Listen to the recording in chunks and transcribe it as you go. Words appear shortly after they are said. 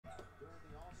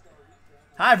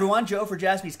Hi everyone, Joe for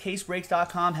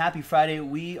jaspyscasebreaks.com. Happy Friday.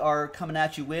 We are coming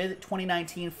at you with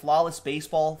 2019 Flawless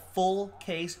Baseball full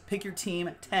case. Pick your team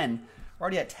 10. We're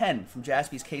already at 10 from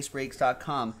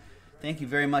jaspyscasebreaks.com. Thank you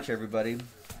very much, everybody.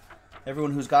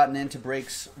 Everyone who's gotten into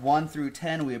breaks 1 through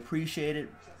 10, we appreciate it.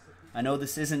 I know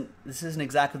this isn't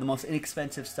exactly the most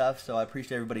inexpensive stuff, so I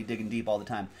appreciate everybody digging deep all the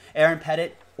time. Aaron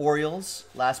Pettit, Orioles,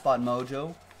 Last Spot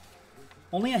Mojo.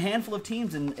 Only a handful of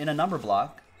teams in a number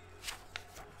block.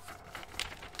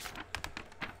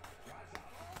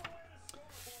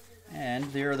 And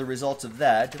there are the results of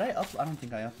that. Did I I don't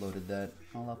think I uploaded that.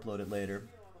 I'll upload it later.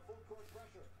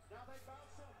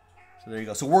 So there you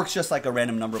go. So it works just like a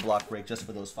random number block break just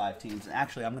for those 5 teams. And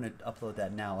actually, I'm going to upload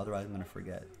that now. Otherwise, I'm going to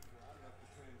forget.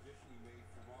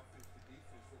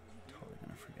 Totally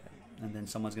going to forget. And then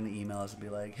someone's going to email us and be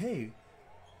like, hey,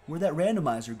 where'd that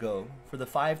randomizer go for the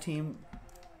 5-team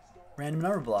random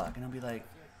number block? And I'll be like,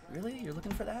 really? You're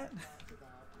looking for that?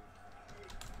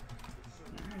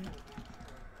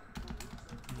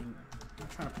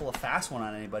 Trying to pull a fast one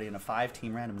on anybody in a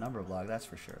 5-team random number block, that's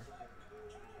for sure.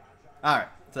 Alright,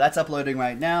 so that's uploading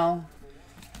right now.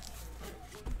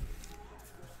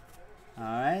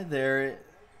 Alright, there's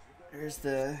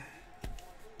the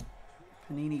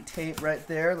Panini tape right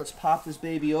there. Let's pop this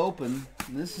baby open.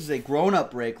 And this is a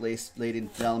grown-up break, ladies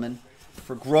and gentlemen,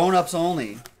 for grown-ups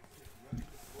only.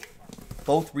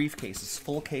 Both briefcases,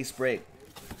 full case break.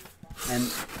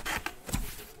 And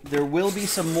there will be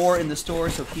some more in the store,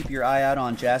 so keep your eye out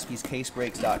on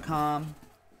jaspyscasebreaks.com.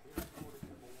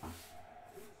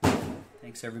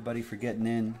 Thanks, everybody, for getting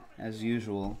in, as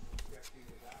usual.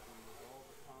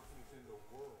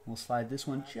 We'll slide this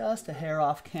one just a hair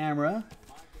off camera.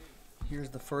 Here's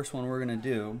the first one we're going to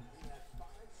do.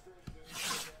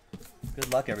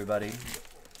 Good luck, everybody.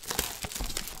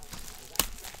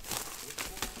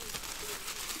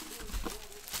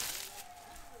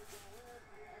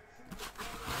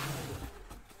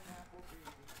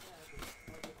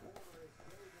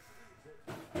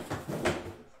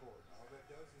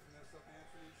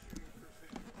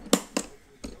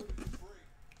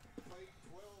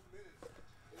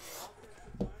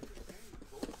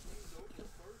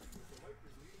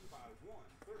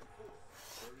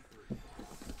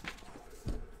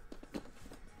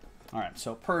 Alright,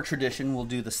 so per tradition, we'll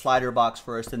do the slider box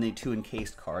first, then the 2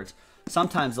 encased cards.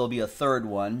 Sometimes there'll be a third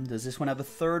one. Does this one have a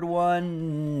third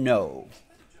one? No.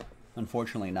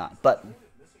 Unfortunately not, but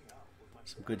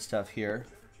some good stuff here.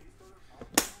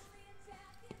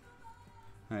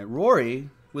 Alright, Rory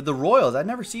with the Royals. I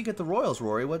never see you get the Royals,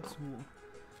 Rory.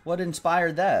 What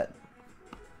inspired that?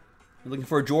 You're looking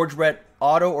for a George Brett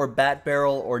auto or bat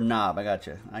barrel or knob. I got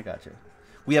you.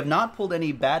 We have not pulled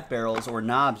any bat barrels or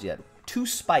knobs yet. 2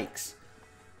 spikes.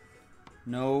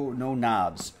 No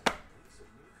knobs. All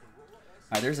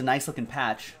right, there's a nice looking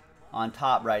patch on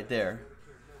top right there.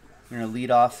 We're going to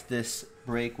lead off this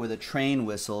break with a train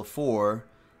whistle for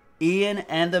Ian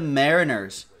and the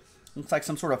Mariners. Looks like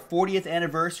some sort of 40th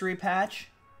anniversary patch.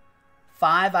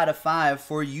 5 out of 5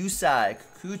 for Yusei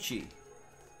Kikuchi.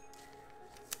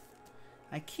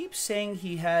 I keep saying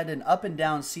he had an up and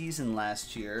down season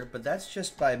last year, but that's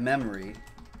just by memory.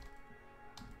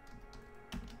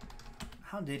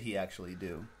 How did he actually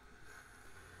do?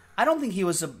 I don't think he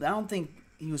was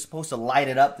supposed to light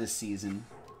it up this season.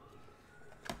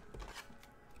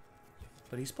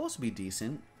 But he's supposed to be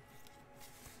decent.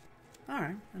 All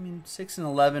right. I mean,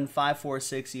 6-11,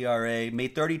 5.46 ERA,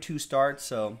 made 32 starts,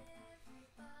 so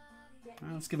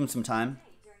let's give him some time.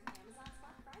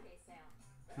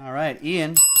 All right,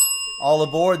 Ian, all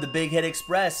aboard the Big Hit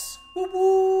Express. Whoop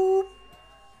whoop.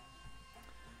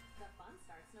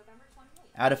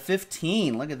 Out of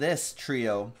 15, look at this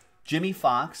trio. Jimmy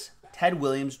Fox, Ted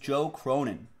Williams, Joe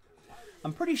Cronin.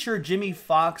 I'm pretty sure Jimmy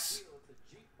Fox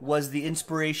was the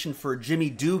inspiration for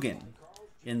Jimmy Dugan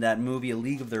in that movie A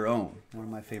League of Their Own, one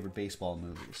of my favorite baseball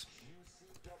movies.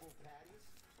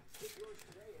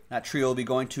 That trio will be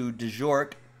going to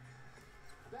DeJork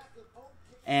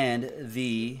and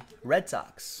the Red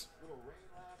Sox.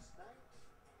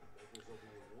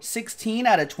 16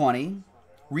 out of 20,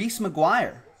 Reese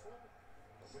McGuire.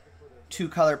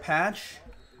 2-color patch,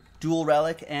 dual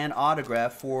relic, and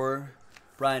autograph for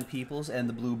Brian Peoples and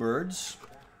the Bluebirds.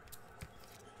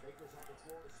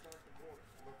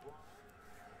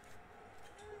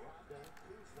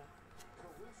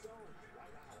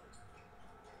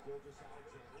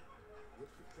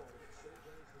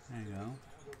 There you go.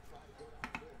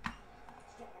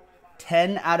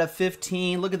 10 out of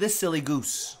 15. Look at this silly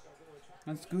goose.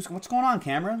 What's going on,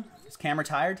 camera? Is camera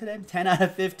tired today? 10 out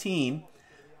of 15.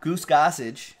 Goose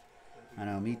Gossage. I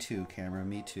know, me too, camera,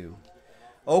 me too.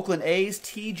 Oakland A's,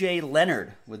 TJ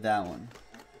Leonard with that one.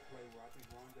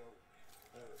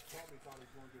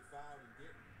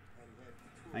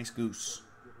 Nice goose.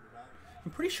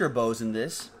 I'm pretty sure Bo's in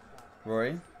this,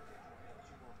 Rory.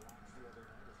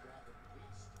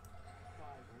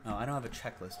 Oh, I don't have a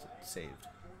checklist saved.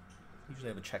 Usually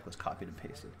I have a checklist copied and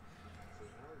pasted.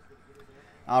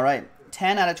 All right,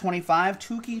 10 out of 25,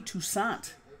 Touki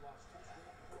Toussaint.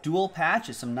 Dual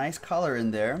patches, some nice color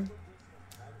in there.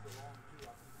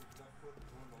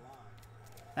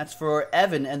 That's for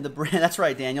Evan and the brand. That's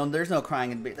right, Daniel. There's no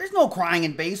crying in there's no crying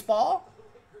in baseball.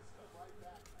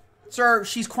 Sir,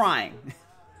 she's crying.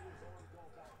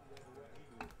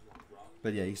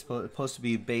 But yeah, he's supposed to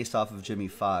be based off of Jimmy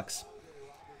Fox.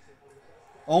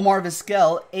 Omar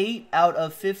Vizquel, 8 out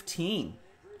of 15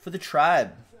 for the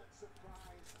Tribe.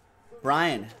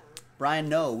 Brian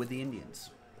No with the Indians.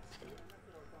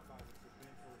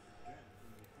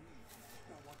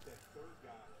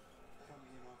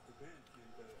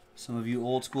 Some of you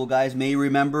old school guys may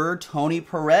remember Tony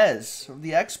Perez of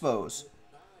the Expos.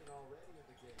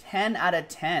 10 out of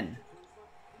 10.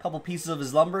 Couple pieces of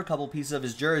his lumber, couple pieces of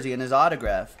his jersey, and his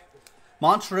autograph.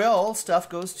 Montreal stuff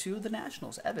goes to the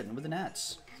Nationals. Evan with the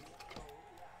Nats.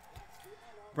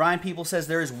 Brian People says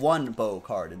there is one Bo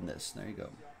card in this. There you go.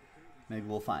 Maybe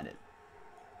we'll find it.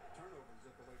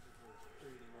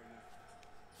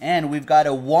 And we've got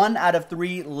a 1 out of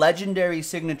 3 legendary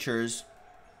signatures.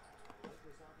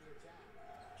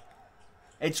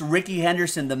 It's Ricky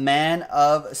Henderson, the man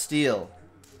of steel.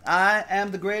 I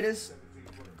am the greatest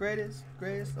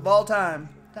of all time.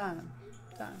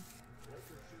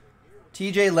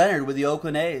 TJ Leonard with the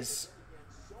Oakland A's.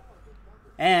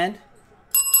 And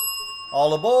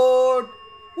all aboard.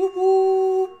 Whoop,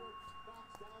 whoop.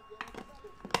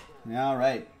 All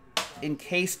right. In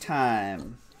case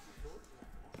time.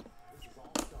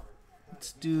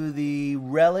 Let's do the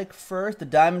relic first, the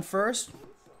diamond first.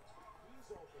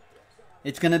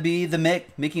 It's going to be the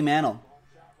Mickey Mantle.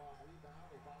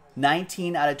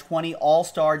 19 out of 20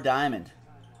 All-Star Diamond.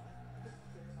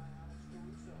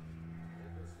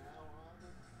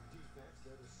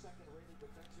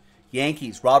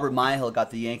 Yankees. Robert Myhill got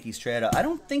the Yankees straight up. I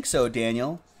don't think so,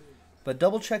 Daniel. But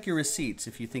double check your receipts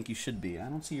if you think you should be. I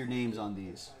don't see your names on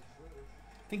these.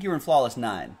 I think you were in Flawless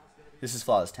 9. This is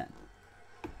Flawless 10.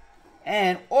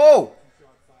 And, oh,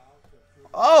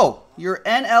 your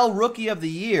NL Rookie of the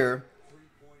Year,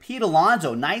 Pete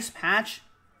Alonso. Nice patch,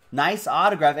 nice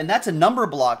autograph. And that's a number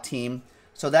block team.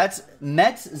 So that's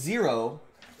Mets 0.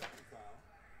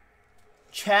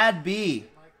 Chad B.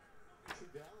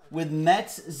 with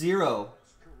Mets 0.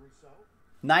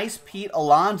 Nice Pete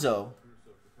Alonso.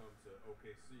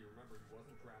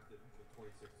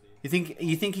 You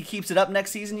think he keeps it up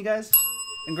next season, you guys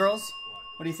and girls?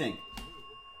 What do you think?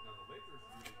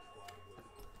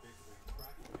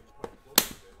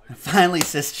 Finally,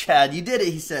 says Chad. You did it,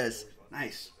 he says.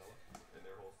 Nice.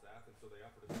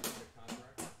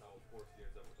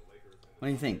 What do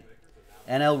you think?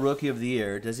 NL Rookie of the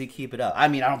Year. Does he keep it up? I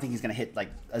mean, I don't think he's going to hit like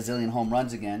a zillion home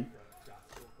runs again.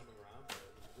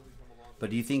 But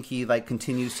do you think he like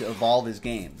continues to evolve his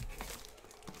game?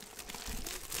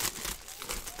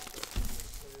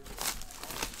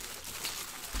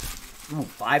 Ooh,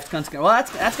 5 skunks. Well,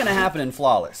 that's going to happen in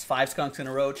Flawless. 5 skunks in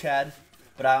a row, Chad.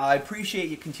 But I appreciate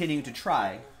you continuing to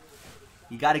try.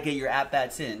 You got to get your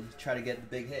at-bats in. Try to get the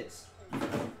big hits.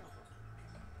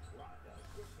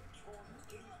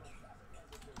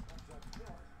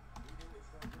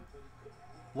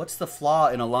 What's the flaw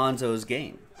in Alonso's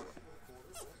game?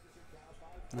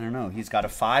 I don't know. He's got a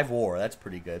 5 WAR. That's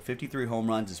pretty good. 53 home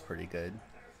runs is pretty good.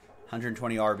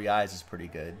 120 RBIs is pretty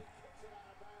good.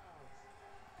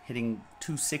 Hitting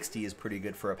 260 is pretty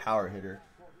good for a power hitter.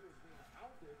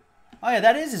 Oh, yeah,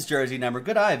 that is his jersey number.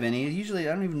 Good eye, Vinny. Usually,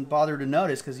 I don't even bother to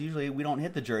notice because usually we don't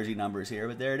hit the jersey numbers here,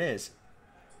 but there it is.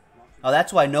 Oh,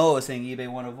 that's why Noah was saying eBay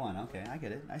 101. Okay, I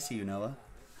get it. I see you, Noah.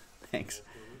 Thanks.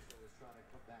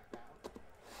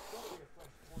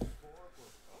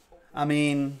 I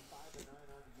mean,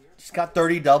 he's got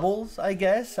 30 doubles, I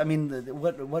guess. I mean,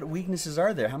 what weaknesses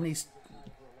are there? How many?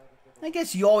 I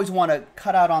guess you always want to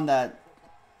cut out on that.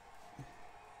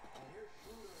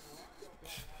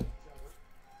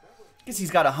 I guess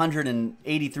he's got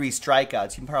 183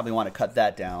 strikeouts. You probably want to cut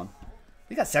that down.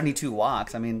 He got 72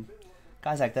 walks. I mean,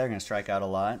 guys like that are going to strike out a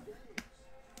lot.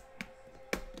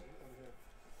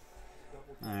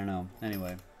 I don't know.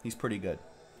 Anyway, he's pretty good.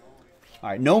 All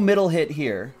right, no middle hit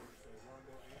here.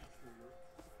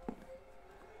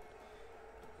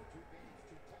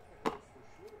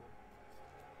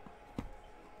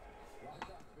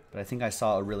 But I think I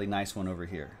saw a really nice one over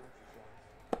here.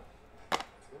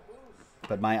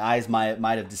 But my eyes might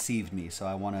have deceived me, so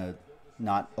I want to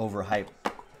not overhype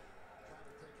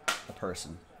the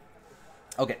person.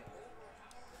 Okay.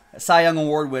 Cy Young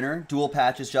Award winner, dual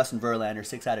patches, Justin Verlander,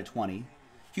 6 out of 20.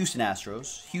 Houston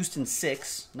Astros. Houston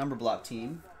 6, number block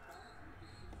team.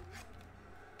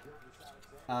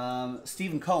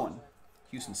 Stephen Cohen,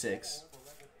 Houston 6.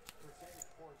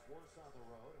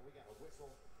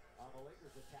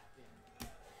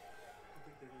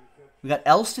 We got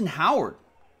Elston Howard.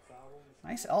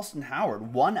 Nice Elston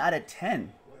Howard, 1 out of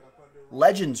 10.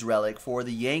 Legends relic for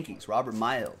the Yankees, Robert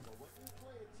Mayo.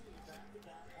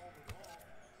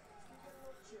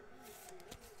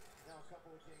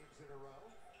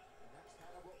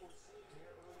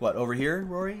 What, over here,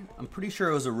 Rory? I'm pretty sure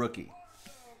it was a rookie.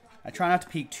 I try not to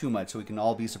peek too much so we can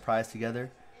all be surprised together.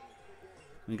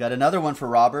 We got another one for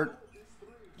Robert.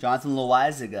 Jonathan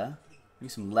Loaizaga. Maybe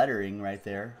some lettering right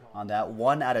there on that.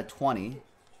 1 out of 20.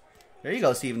 There you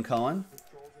go, Stephen Cohen.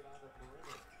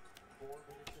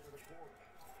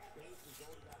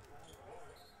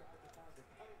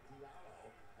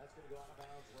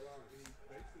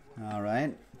 All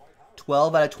right.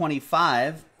 12 out of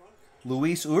 25.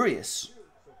 Luis Urias.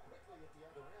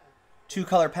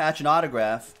 2-color patch and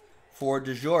autograph for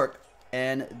DeJork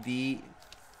and the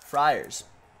Friars.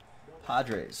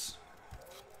 Padres.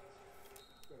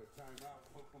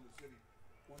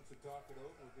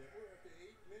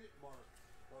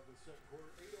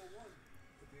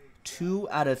 Two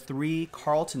out of 3,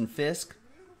 Carlton Fisk.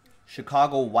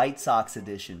 Chicago White Sox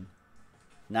edition.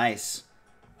 Nice.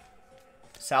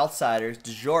 Southsiders.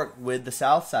 DeJork with the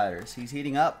Southsiders. He's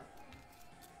heating up.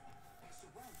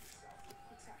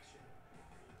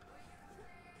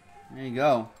 There you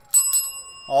go.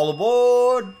 All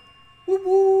aboard. Whoop,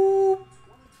 whoop.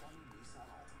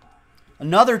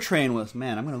 Another train with,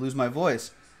 man, I'm going to lose my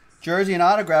voice. Jersey and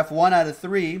autograph, 1 out of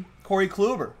 3. Corey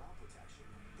Kluber.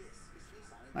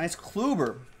 Nice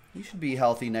Kluber. He should be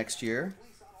healthy next year.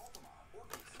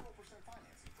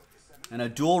 And a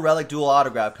dual relic, dual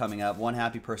autograph coming up. One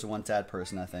happy person, one sad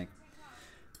person, I think.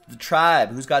 The Tribe.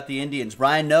 Who's got the Indians?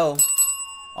 Brian No.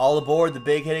 All aboard the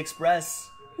Big Hit Express.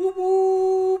 Whoop,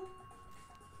 whoop.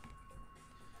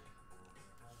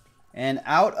 And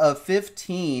out of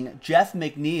 15, Jeff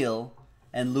McNeil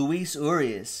and Luis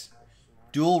Urias.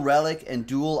 Dual relic and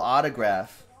dual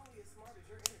autograph.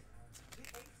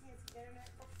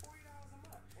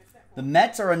 The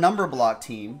Mets are a number block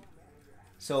team.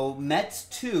 So Mets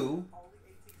 2,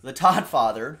 the Todd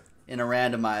Father in a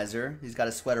randomizer. He's got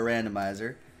a sweater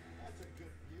randomizer.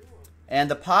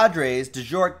 And the Padres,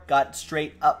 DeJork got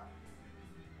straight up.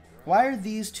 Why are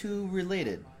these two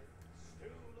related?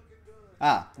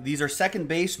 These are second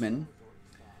basemen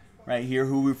right here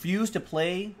who refuse to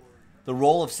play the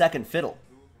role of second fiddle.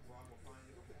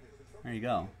 There you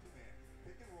go.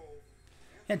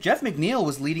 Yeah, Jeff McNeil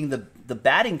was leading the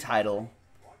batting title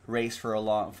race for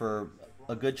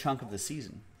a good chunk of the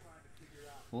season.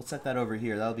 We'll set that over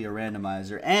here. That'll be a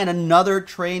randomizer. And another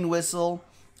train whistle.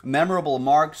 Memorable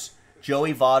marks.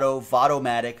 Joey Votto,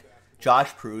 Votto-matic,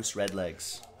 Josh Proust,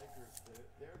 Redlegs.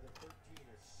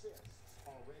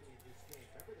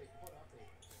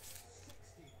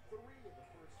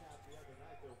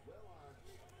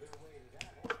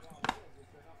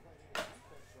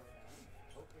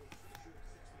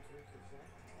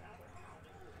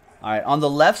 All right, on the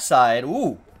left side,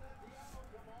 ooh.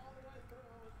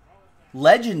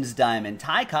 Legends Diamond,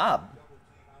 Ty Cobb.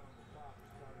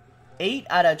 8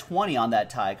 out of 20 on that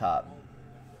Ty Cobb.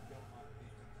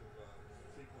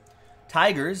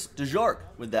 Tigers, DeJork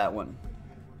with that one.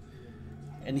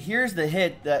 And here's the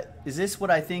hit. Is this what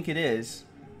I think it is?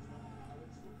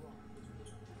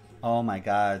 Oh my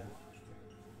God.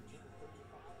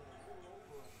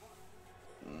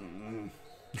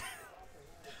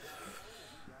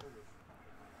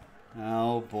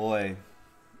 Oh boy.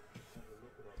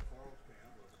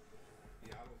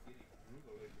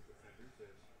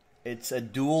 It's a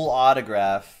dual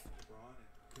autograph.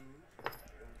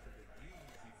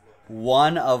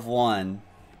 1 of 1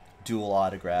 dual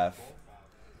autograph.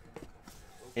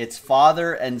 It's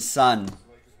father and son.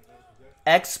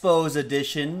 Expos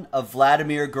edition of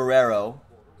Vladimir Guerrero.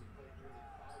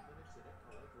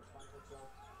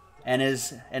 And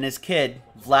his kid,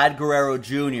 Vlad Guerrero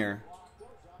Jr.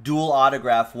 Dual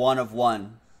autograph, 1 of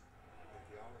 1.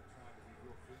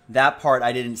 That part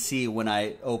I didn't see when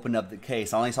I opened up the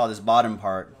case. I only saw this bottom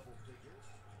part.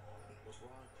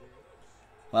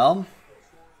 Well,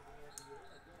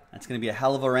 that's going to be a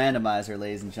hell of a randomizer,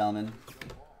 ladies and gentlemen.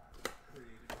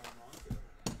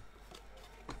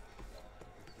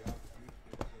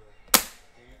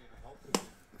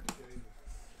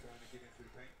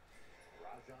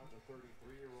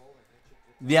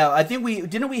 Yeah, I think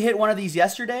didn't we hit one of these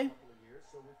yesterday?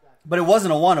 But it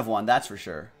wasn't a 1 of 1, that's for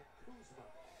sure.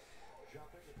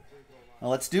 Well,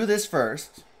 let's do this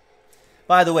first.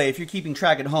 By the way, if you're keeping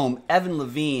track at home, Evan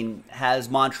Levine has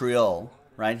Montreal,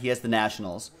 right? He has the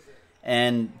Nationals.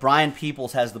 And Brian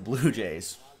Peoples has the Blue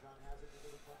Jays.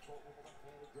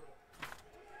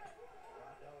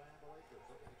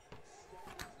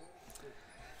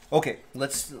 Okay, well,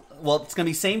 it's going to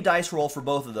be same dice roll for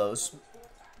both of those.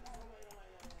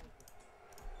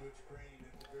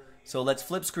 So let's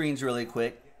flip screens really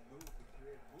quick.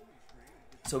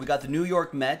 So we got the New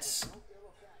York Mets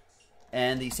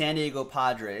and the San Diego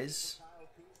Padres.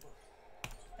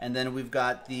 And then we've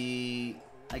got the,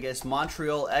 I guess,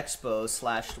 Montreal Expos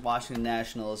 / Washington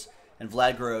Nationals and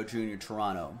Vlad Guerrero Jr.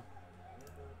 Toronto.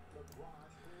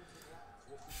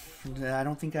 I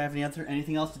don't think I have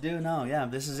anything else to do. No, yeah,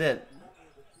 this is it.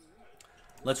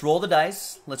 Let's roll the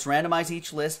dice. Let's randomize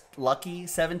each list. Lucky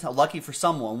 7 times. Lucky for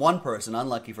someone, one person.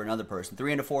 Unlucky for another person.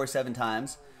 3 and a 4, 7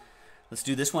 times. Let's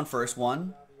do this one first.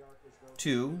 1,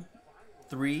 2,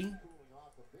 3,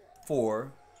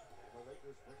 4,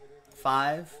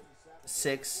 5,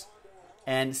 6,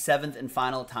 and 7th and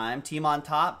final time. Team on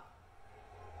top.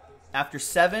 After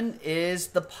 7 is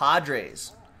the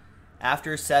Padres.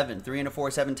 After 7, 3 and a 4,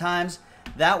 7 times.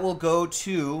 That will go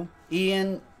to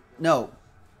Ian. No.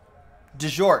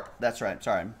 DeJork. That's right.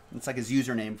 Sorry. It's like his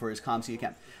username for his ComC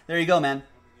account. There you go, man.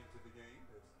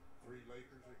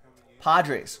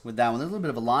 Padres with that one. There's a little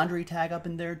bit of a laundry tag up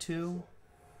in there, too.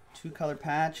 2-color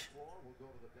patch.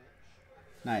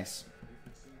 Nice.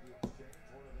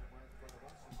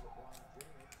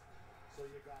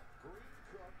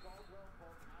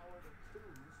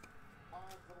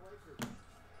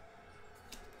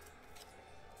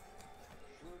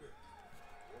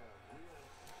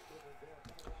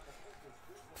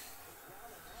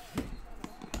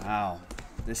 Wow,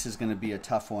 this is going to be a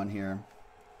tough one here.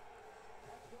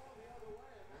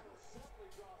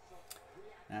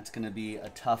 That's going to be a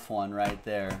tough one right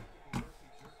there. All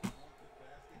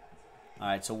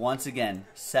right, so once again,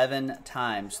 7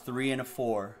 times, 3 and a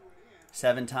 4.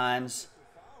 7 times.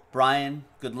 Brian,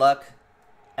 good luck.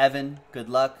 Evan, good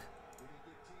luck.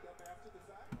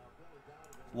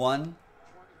 1,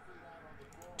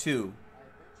 2,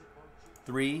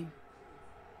 3,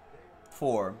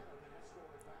 4,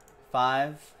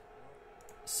 5,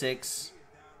 6,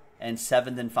 and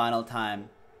 7th and final time.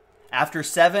 After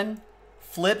 7,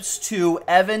 flips to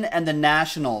Evan and the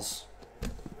Nationals.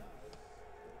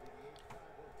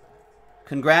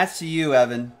 Congrats to you,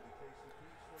 Evan.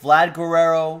 Vlad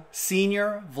Guerrero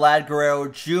Sr., Vlad Guerrero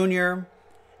Jr.,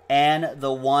 and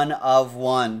the 1 of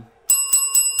 1.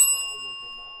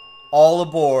 All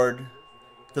aboard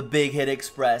the Big Hit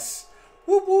Express.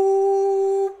 Whoop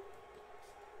whoop!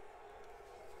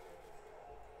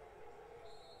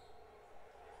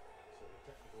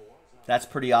 That's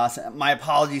pretty awesome. My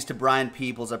apologies to Brian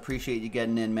Peoples. I appreciate you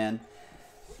getting in, man.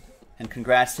 And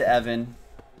congrats to Evan.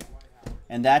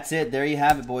 And that's it. There you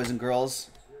have it, boys and girls.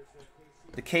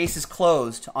 The case is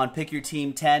closed on Pick Your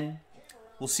Team 10.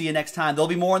 We'll see you next time. There'll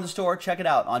be more in the store. Check it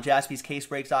out on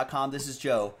jaspyscasebreaks.com. This is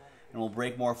Joe, and we'll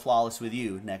break more flawless with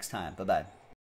you next time. Bye-bye.